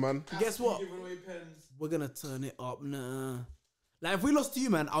 Anyways, man. Guess what? Giving away pens. We're gonna turn it up, nah. Like if we lost to you,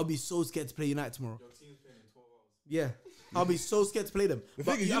 man, I'll be so scared to play United tomorrow. Your team's playing in 12 hours. Yeah, I'll be so scared to play them. The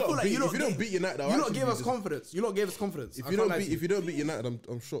But thing is, I feel like if you don't beat United, I'll you lot actually gave be us dis- confidence. You lot gave us confidence. If I you can't don't lie beat to if you don't beat United,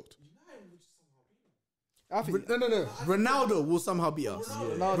 I'm shocked. I think no. Ronaldo will somehow beat us.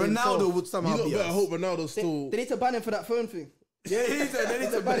 Ronaldo Ronaldo himself. would You somehow lot beat better us. hope Ronaldo's still. they need to ban him for that phone thing. Yeah, they need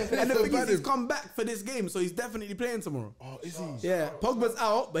to ban him. And the thing ban is, he's him. come back for this game, so he's definitely playing tomorrow. Oh, is he? Yeah, Pogba's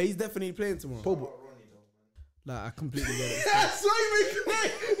out, but he's definitely playing tomorrow. Pogba. Like I completely get it. That's what you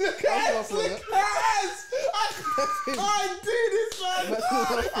make. Look at us. Look at us. I can't do this, man.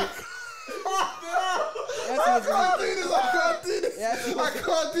 I can't do this. I can't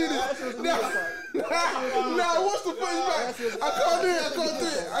do this. No, what's the first back? I can't do it.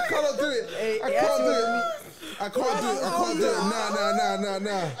 I cannot do it. I can't do it.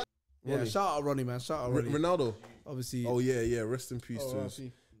 Nah. Yeah, shout out Ronnie, man. Shout out Ronnie. Ronaldo. Obviously, Oh yeah. Rest in peace to us.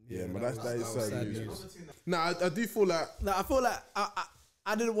 RIP. Yeah, man. That is sad sad news. news. Nah, I do feel like I feel like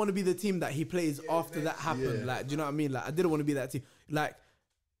I didn't want to be the team that he plays after that happened. Yeah. Like, do you know what I mean? Like, I didn't want to be that team. Like,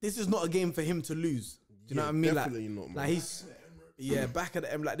 this is not a game for him to lose. Do you know what I mean? definitely Like, not, man. like he's back at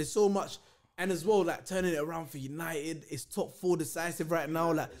the M. Like, there's so much, and as well, like turning it around for United. It's top 4 decisive right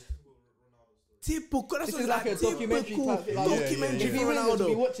now. Like, typical. That's This what is it's like a documentary typical type thing. Like, documentary if he for wins, you'll be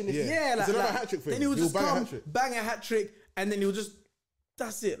Ronaldo. watching this. Yeah, It's like, another hat-trick for then him. he will He'll just bang a come, hat-trick. bang a hat trick, and then he'll just.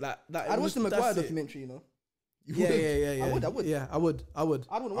 That's it. Like I'd watch the that's Maguire it. documentary, you know. Yeah. I would. Yeah, I would. I'd want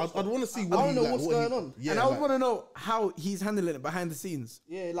to watch I'd want to see I what don't he, know like, what's what he- going on. Yeah, And I would like, want to know how he's handling it behind the scenes.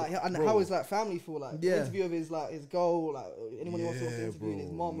 Yeah, like and Bro. how his like family feel like the Yeah. interview of his like his goal, like anyone who wants to watch the Yeah, interview, and his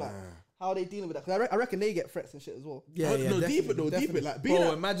bro, mom, like nah. how are they dealing with that? Because I reckon they get threats and shit as well. Yeah, yeah. no, deep definitely, it though, deep definitely. it. Like being Bro,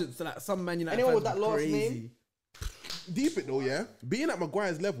 at, imagine so like some Man United Anyone fans with that would last crazy. name? deep it though, yeah. Being at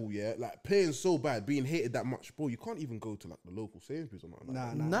Maguire's level, yeah, like playing so bad, being hated that much, bro. You can't even go to like the local Sainsbury's or nothing.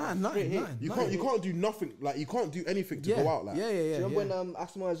 Like that. Nah. Straight hit. You can't do nothing. Like you can't do anything to go out. Like yeah. Do you remember when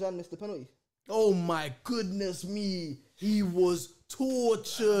Asamoah Gyan missed the penalty? Oh my goodness me, he was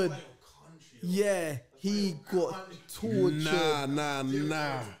tortured. Yeah, he got tortured.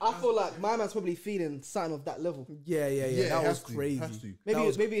 Nah. I feel like my man's probably feeling something of that level. Yeah. it That was has to, crazy. has to.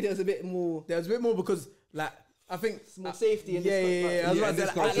 Maybe there's a bit more. There was a bit more because like I think More safety in yeah, this yeah, yeah. I was Yeah, about to this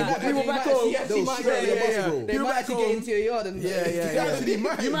say, guy- like, Yeah, like, that- people you back might- home, yes, they'll you might- straight yeah, the bus, yeah, bro. They People might back actually home- get into your yard and yeah. Actually,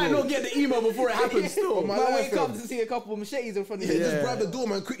 You might not get the email before it happens. Still, On my Might life, wake fam. up to see a couple of machetes in front of Yeah, you. just grab the door,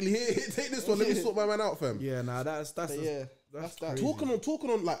 man, quickly. Here, take this one. Let me sort my man out, fam. Yeah, nah, that's But yeah, that's that. Talking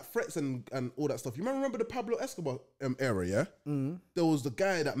on like threats and all that stuff. You remember the Pablo Escobar era, yeah? There was the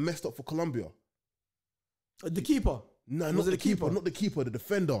guy that messed up for Colombia. The keeper. No, Was not it the the keeper? keeper, not the keeper, the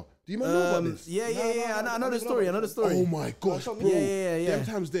defender. Do you know about this? Yeah. I know I the don't story. I know the story. Oh my gosh, show bro! me. Yeah. Them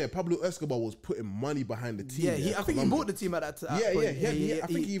times there, Pablo Escobar was putting money behind the team. Yeah, I think he Colombia. bought the team at that time. I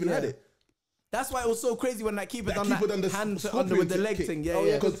think he even had it. That's why it was so crazy when that keeper That done keeper that done the hand to scorpion under with the leg kick. thing. Oh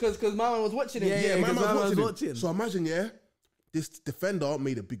Yeah, yeah, because my man was watching him. Yeah, Yeah, my 'cause man's my man's watching. watching. So imagine, yeah, this defender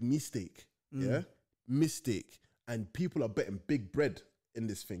made a big mistake. Yeah, mistake, and people are betting big bread in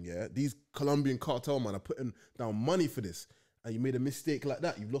this thing. Yeah, these Colombian cartel man are putting down money for this, and you made a mistake like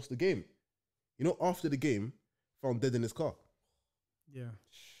that, you've lost the game. You know, after the game, found dead in his car. Yeah.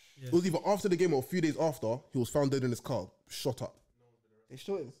 It was either after the game or a few days after, he was found dead in his car, shot up. They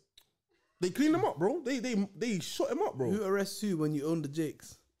shot him. They cleaned him up, bro. They shot him up, bro. Who arrests who when you own the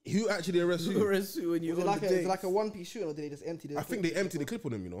Jakes? Who actually arrested Who you? arrests who when you Was own it the like Jakes? a like a one-piece shooting, or did they just empty the I think they emptied the clip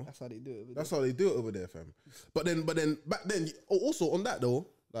on him, you know. That's how they do it. That's how they do it over there, fam. But then back then, also on that though,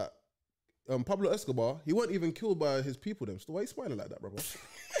 like Pablo Escobar, he weren't even killed by his people. Them, so why are you smiling like that, bro?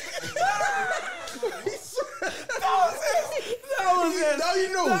 That was it. Now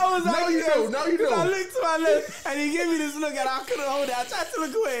you know. That was Now you know. Now you know. I looked to my left and he gave me this look and I couldn't hold it. I tried to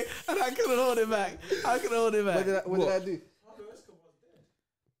look away and I couldn't hold it back. What did I do?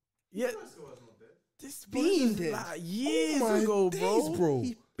 Yeah, Escobar's not dead. this Beamed was it. like years My ago, days, bro.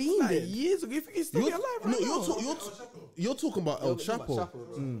 He beamed Like it. years ago. You think he's still You're, alive no, right now? you're talking about El Talking about Chapo.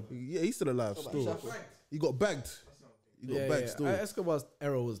 Chapo, bro. Yeah, he's still alive still. Chapo. He got bagged. He got bagged still. Escobar's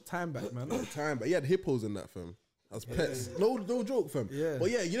era was time back, man. Time, but he had hippos in that, fam. As pets. No joke, fam. Yeah. But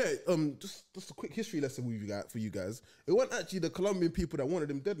yeah, you know, just a quick history lesson with you guys, for you guys. It wasn't actually the Colombian people that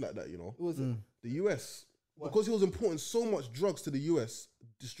wanted him dead like that, you know. Who was it? The US. Because he was importing so much drugs to the US,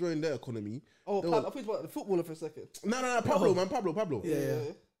 destroying their economy. Oh, They I were- thought you were about the footballer for a second. No, Pablo, man, Pablo. Yeah.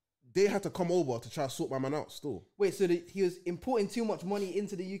 They had to come over to try to sort my man out still. Wait, so he was importing too much money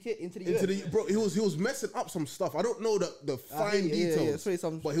into the UK, into the US? Bro, he was messing up some stuff. I don't know the fine hear you. Yeah, details, sorry,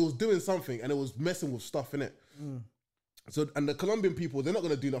 some- but he was doing something and it was messing with stuff in it. So, and the Colombian people, they're not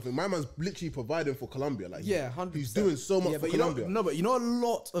gonna do nothing. My man's literally providing for Colombia. Like, Yeah, 100%. he's doing so much for but Colombia. but you know, a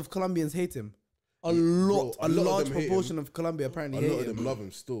lot of Colombians hate him. A bro, a lot a of large them hate proportion him. of Colombia apparently A hate lot of him. them love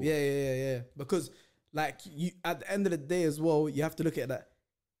him still. Yeah. Because like you, at the end of the day as well, you have to look at that.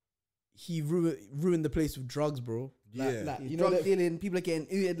 He ruined the place with drugs, bro. Yeah. You know, drug dealing, people are getting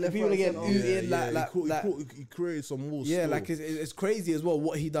ooted left, People are right, getting centre. ooted. He created some more. Yeah, still. like it's crazy as well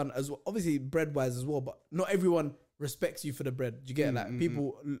what he done as well. Obviously bread wise as well, but not everyone respects you for the bread. Do you get it? Like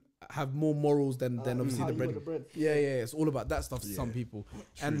people have more morals than obviously how the you bread. got the bread. Yeah, it's all about that stuff to some people.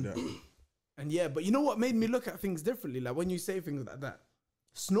 that. And yeah, but you know what made me look at things differently? Like when you say things like that,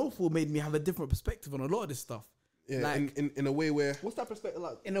 Snowfall made me have a different perspective on a lot of this stuff. Yeah, like in a way where What's that perspective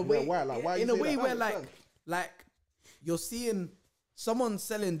like? in a way, why? Like, why you in a say way that? where I understand. like you're seeing someone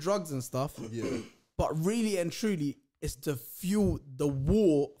selling drugs and stuff, Yeah. but really and truly, it's to fuel the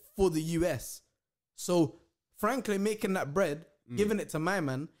war for the US. So Franklin making that bread, giving it to my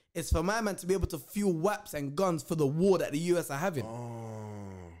man, is for my man to be able to fuel WAPs and guns for the war that the US are having.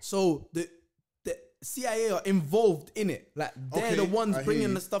 Oh. So CIA are involved in it. Like they're Okay, the ones I hear bringing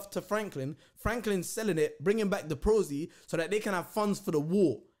you. the stuff to Franklin. Franklin's selling it, bringing back the prosy so that they can have funds for the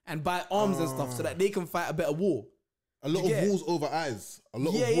war and buy arms and stuff so that they can fight a better war. A lot get of it? walls over eyes. A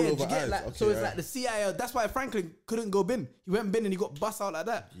lot Yeah, of wall yeah. over do you get eyes. like, Okay, so it's aight. like the CIA. That's why Franklin couldn't go bin. He went bin and he got bust out like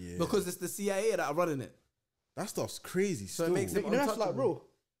that Yeah. because it's the CIA that are running it. That stuff's crazy. So it still. makes it- You know, that's like untouchable. raw.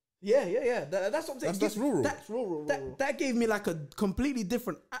 Yeah, yeah, yeah. That's what I'm saying. That's rural. That's raw. That gave me like a completely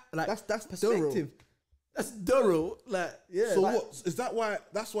different like That's perspective. Duro. That's Duro. Like yeah. So like, what is that? Why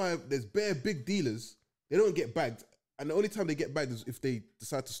that's why there's bare big dealers. They don't get bagged, and the only time they get bagged is if they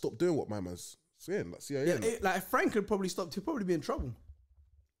decide to stop doing what my man's saying, like CIA. Yeah, and like if Franklin probably stopped, he'd probably be in trouble.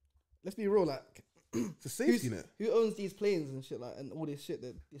 Let's be real. Like, it's a safety net. who owns these planes and shit? Like, and all this shit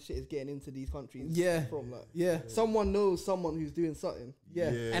that this shit is getting into these countries. Yeah. From like, Yeah. someone knows someone who's doing something. Yeah.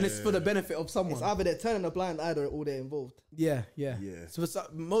 And it's for the benefit of someone. It's either they're turning a blind eye or they're involved. Yeah, yeah. Yeah. So it's,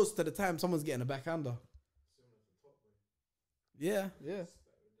 most of the time, someone's getting a backhander. Yeah. Yeah.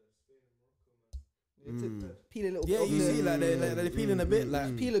 Peel a little. Yeah, off you the- see, like they're peeling a bit,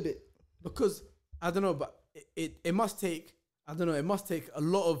 like peel a bit. because I don't know, but it must take I don't know, it must take a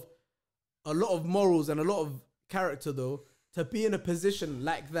lot of morals and a lot of character though to be in a position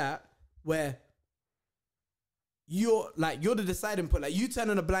like that where you're the deciding point. Like you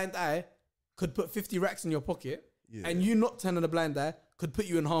turning a blind eye could put 50 racks in your pocket, Yeah. and you not turning a blind eye could put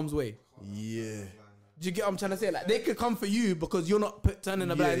you in harm's way. Yeah. Do you get what I'm trying to say? Like they could come for you because you're not turning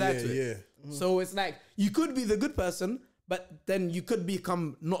a blind eye to it. So it's like you could be the good person, but then you could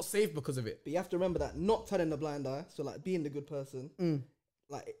become not safe because of it. But you have to remember that not turning the blind eye, so like being the good person,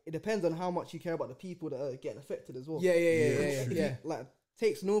 like it depends on how much you care about the people that are getting affected as well. Yeah. If you, like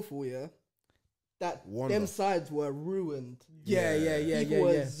takes Norfolk, yeah, that Wonder. them sides were ruined. Yeah. People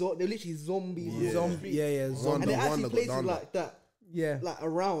were they're literally zombies. Yeah. Zombie. And there are actually places Wanda. like that, Yeah. like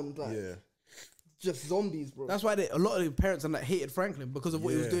around, like Yeah. just zombies, bro. That's why a lot of the parents and hated Franklin because of what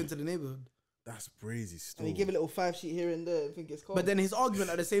he was Yeah. doing to the neighborhood. That's crazy still. and you give a little 5 sheet here and there, I think it's called. But then his argument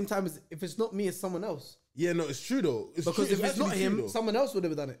at the same time is, if it's not me, it's someone else. Yeah, no, it's true though. It's Because true. if it's not actually him, true, though. someone else would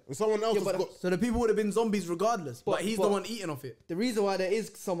have done it. If someone else Yeah, has but- got So the people would have been zombies regardless. But he's the but- one eating off it. the reason why there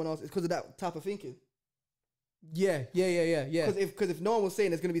is someone else is because of that type of thinking. Yeah. Because if no one was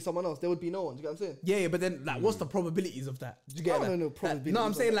saying there's gonna be someone else, there would be no one. Do you get what I'm saying? Yeah, but then like, what's the probabilities of that? Do you get I that? don't know Like, probabilities no, I'm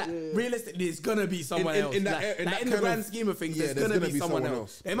of saying that. like Yeah. realistically, it's gonna be someone else. in Like, that in the kind grand of- scheme of things, yeah, there's gonna be someone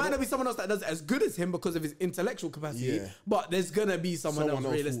else. There might not be someone else that does it as good as him because of his intellectual capacity, Yeah. but there's gonna be someone Someone else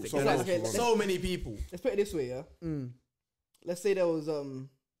else realistic. someone There's else like will so many people. Let's put it this way, yeah. Let's say there was a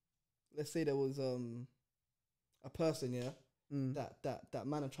person, yeah, that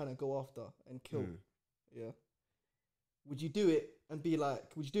man are trying to go after and kill, yeah. Would you do it and be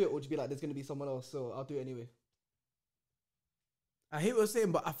like, would you do it, or would you be like, there's gonna be someone else, so I'll do it anyway? I hear what you're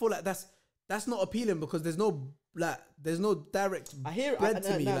saying, but I feel like that's not appealing because there's no direct I hear bread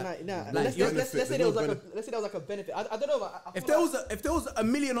to me. Nah. like, Let's say there was like benefit. let's say there was like a benefit. I don't know. But I if feel there was $1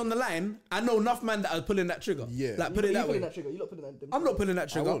 million on the line, I know enough man that are pulling that trigger. Yeah. like put it that way. That trigger. You're not pulling that. I'm not pulling that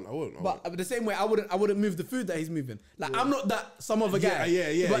trigger. I won't. But the same way, I wouldn't move the food that he's moving. Like I'm not that some other guy.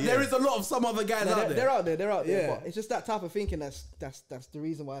 Yeah. But there is a lot of some other guys out there. They're out there. They're out there. Yeah. But it's just that type of thinking that's the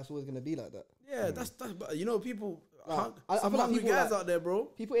reason why it's always gonna be like that. Yeah, that's but you know people. Like, I some feel like hungry people guys like- out there, bro.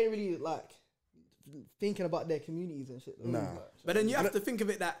 People ain't really like thinking about their communities and shit. Nah. But then you have to think of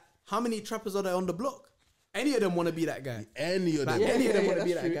it that how many trappers are there on the block? Any of them want to be that guy. any of them. Like, any of them want to that's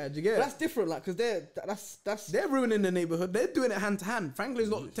be that true. guy. Do you get But it? that's different, like, because that's They're ruining the neighborhood. They're doing it hand to hand. Franklin's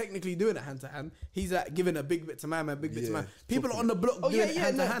Mm. not technically doing it hand to hand. He's like giving a big bit to my man, big bit to Yeah, man. People on the block oh doing yeah, it yeah,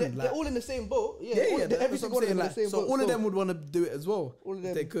 hand no, to hand. they're all in the same boat. Yeah, yeah, all, yeah. every That's what single I'm saying. one is in Like, the same so boat. all of still. them would want to do it as well all of if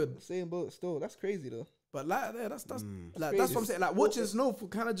them they could. same boat still. That's crazy though. But like, yeah, that's like crazy. that's what I'm saying. Like watching Snowfall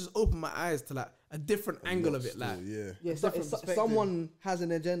kind of just opened my eyes to like a different angle of it. Like, yeah. Yeah, different it's perspective. someone has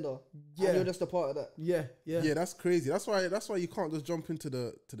an agenda. Yeah. and you're just a part of that. yeah. Yeah, that's crazy. That's why you can't just jump into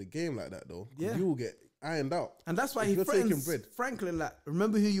the game like that though. 'Cause Yeah. you will get ironed out. And that's why If he you're taking threatens bread. Franklin. Like,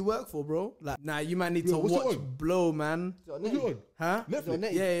 remember who you work for, bro. Like, nah, you might need to What's it watch on? Blow, man. What's it on? Huh? It's on Netflix.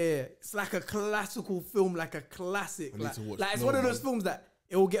 Netflix. Yeah. It's like a classical film, like a classic. I need Like, to watch like it's Blow, one of those man. films that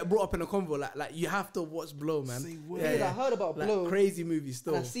it will get brought up in a convo. Like you have to watch Blow, man. Say what? Yeah, I heard about like, Blow. crazy movie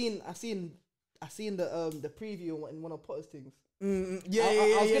still. And I seen the preview in one of Potter's things. Yeah,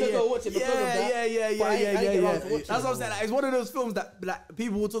 I was gonna go watch it because of that, Yeah. but I ain't get around to watching That's it. what I'm saying. Like, it's one of those films that like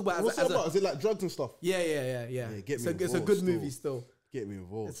people will talk about. What's as it about? Is it like drugs and stuff? Yeah. get It's me a involved good still. movie still. Get me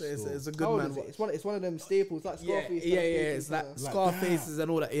involved. It's a still. good How old man. is it? watch. It's one of them staples, like Yeah, Scarface. it's like Like Scarfaces that.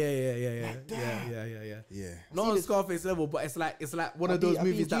 and all that. Yeah. Yeah. Not on Scarface level, but it's like one of those I've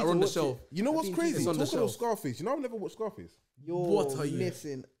been movies that due are to on the watch shelf. it. You know what's I've been crazy? It's on the Talking of shelf. Scarface, you know I've never watched Scarface. You're What are you?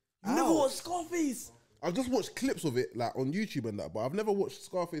 missing You never watched Scarface? I've just watched clips of it like on YouTube and that, but I've never watched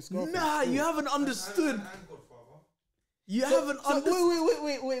Scarface. Nah, you haven't understood. And Godfather. You haven't So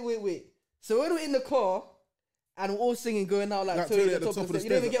understood. wait. So when we're in the car and we're all singing, going out like Tony Tony at the top of the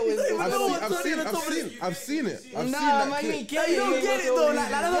stairs, you don't even get what I've seen it. I've seen Nah, that man, you clip. ain't get it. You don't get it though. Like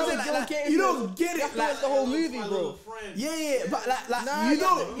that's what I'm saying. You don't get You it. have to watch the whole movie, My bro. little friend. Yeah, but like Nah, you yeah,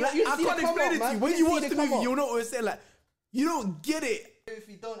 don't. you Like, didn't I see can't the come explain up, it to man. you. When You you didn't watch see the the come movie, up. you'll know what I'm saying. Like you don't get it If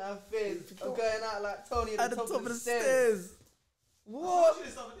you don't have faith, I'm going out like Tony at the top of the stairs. What?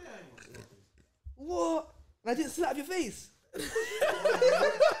 This other day, man. What? And I didn't slap your face. I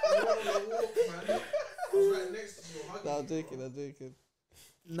was right next to you, hugging Nah, I'm you, joking. bro. I'm joking.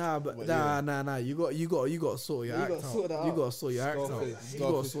 Nah, but But nah. You got to sort your You act gotta out. sort that You out. got to sort your act out. Scarface. You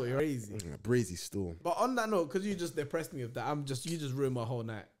got to sort your crazy. Brazy still. But on that note, because you just depressed me with that, you just ruined my whole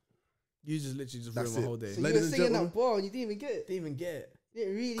night. You just literally just That's ruined my it. whole day. So Ladies you were and singing gentlemen. that bar and you didn't even get it. Didn't even get it. You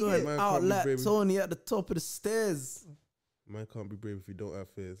didn't really Going get it. Man out can't be like brave. Tony at the top of the stairs. Man can't be brave if you don't have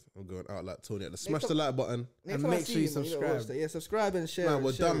fears. I'm going out like Tony at the smash the like button. Next And time I make see sure you man, gotta subscribe. watch that. Yeah, subscribe and share. Man, it,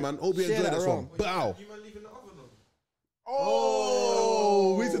 we're share done, it. man. Hope you Share enjoyed that this around. one. Bow. You man leaving the oven on.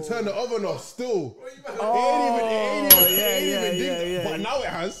 Oh, we need to turn the oven off still. What you man? It ain't even yeah. But now it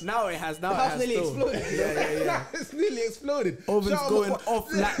has. Now it has. Now The it house has. nearly still. exploded. Yeah. It's nearly exploded. Oven's Shout out going my-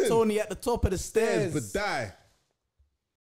 off like Tony at the top of the stairs. But die.